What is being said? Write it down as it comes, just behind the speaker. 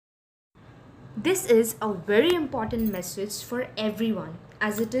This is a very important message for everyone.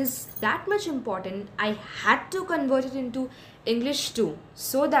 As it is that much important, I had to convert it into English too,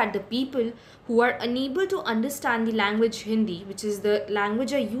 so that the people who are unable to understand the language Hindi, which is the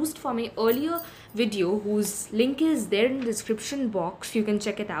language I used for my earlier video, whose link is there in the description box, you can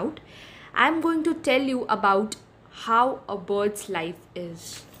check it out. I'm going to tell you about how a bird's life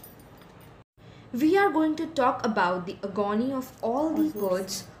is. We are going to talk about the agony of all the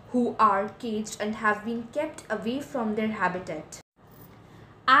birds who are caged and have been kept away from their habitat.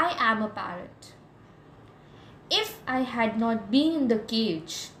 I am a parrot. If I had not been in the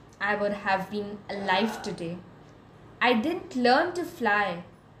cage, I would have been alive today. I didn't learn to fly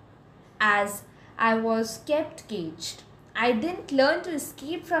as I was kept caged. I didn't learn to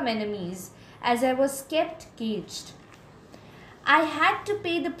escape from enemies as I was kept caged. I had to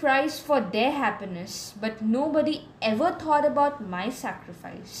pay the price for their happiness, but nobody ever thought about my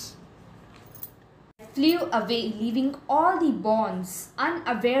sacrifice. I flew away, leaving all the bonds,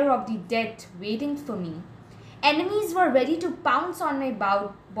 unaware of the death waiting for me. Enemies were ready to pounce on my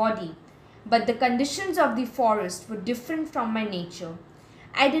body, but the conditions of the forest were different from my nature.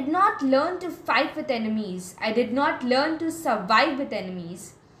 I did not learn to fight with enemies. I did not learn to survive with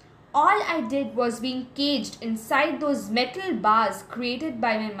enemies. All I did was being caged inside those metal bars created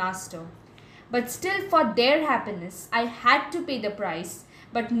by my master. But still, for their happiness, I had to pay the price,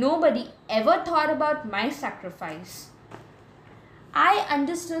 but nobody ever thought about my sacrifice. I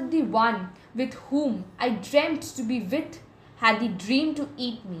understood the one with whom I dreamt to be with had the dream to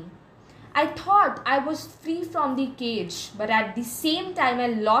eat me. I thought I was free from the cage, but at the same time I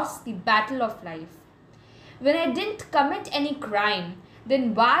lost the battle of life. When I didn't commit any crime,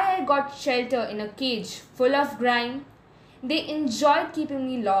 then why I got shelter in a cage full of grime? They enjoyed keeping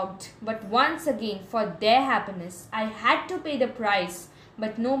me locked, but once again for their happiness I had to pay the price,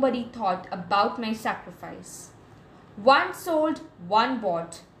 but nobody thought about my sacrifice. One sold, one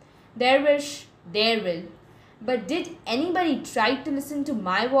bought. Their wish, their will. But did anybody try to listen to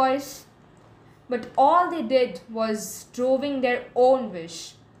my voice? But all they did was droving their own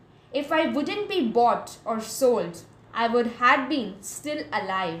wish. If I wouldn't be bought or sold, I would have been still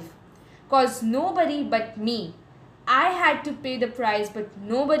alive. 'Cause nobody but me. I had to pay the price, but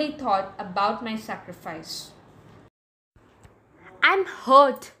nobody thought about my sacrifice. I'm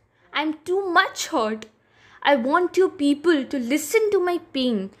hurt. I'm too much hurt. I want you people to listen to my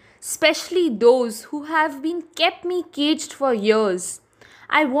pain, especially those who have been kept me caged for years.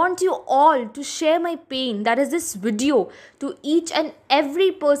 I want you all to share my pain, that is this video, to each and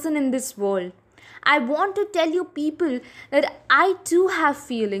every person in this world. I want to tell you people that I too have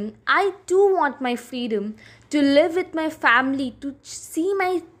feeling. I too want my freedom to live with my family, to see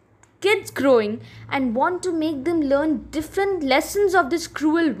my kids growing and want to make them learn different lessons of this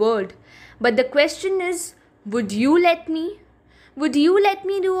cruel world. But the question is, would you let me? Would you let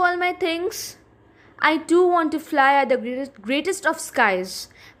me do all my things? I too want to fly at the greatest of skies.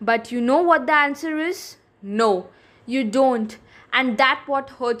 But you know what the answer is? No, you don't. And that's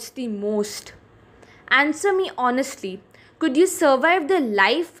what hurts the most. Answer me honestly. Could you survive the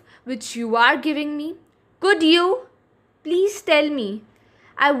life which you are giving me? Could you? Please tell me.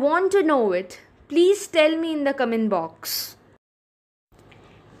 I want to know it. Please tell me in the comment box.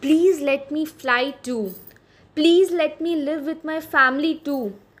 Please let me fly too. Please let me live with my family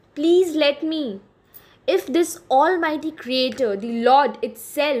too. Please let me. If this almighty creator, the Lord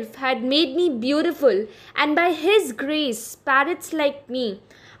itself, had made me beautiful, and by his grace, parrots like me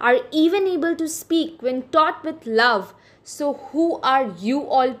are even able to speak when taught with love, so who are you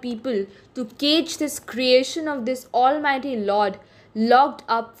all people to cage this creation of this almighty Lord locked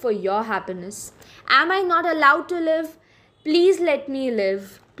up for your happiness? Am I not allowed to live? Please let me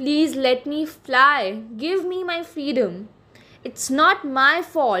live. Please let me fly. Give me my freedom. It's not my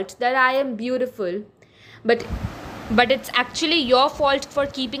fault that I am beautiful. But it's actually your fault for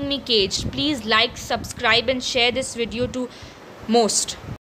keeping me caged. Please like, subscribe and share this video to most.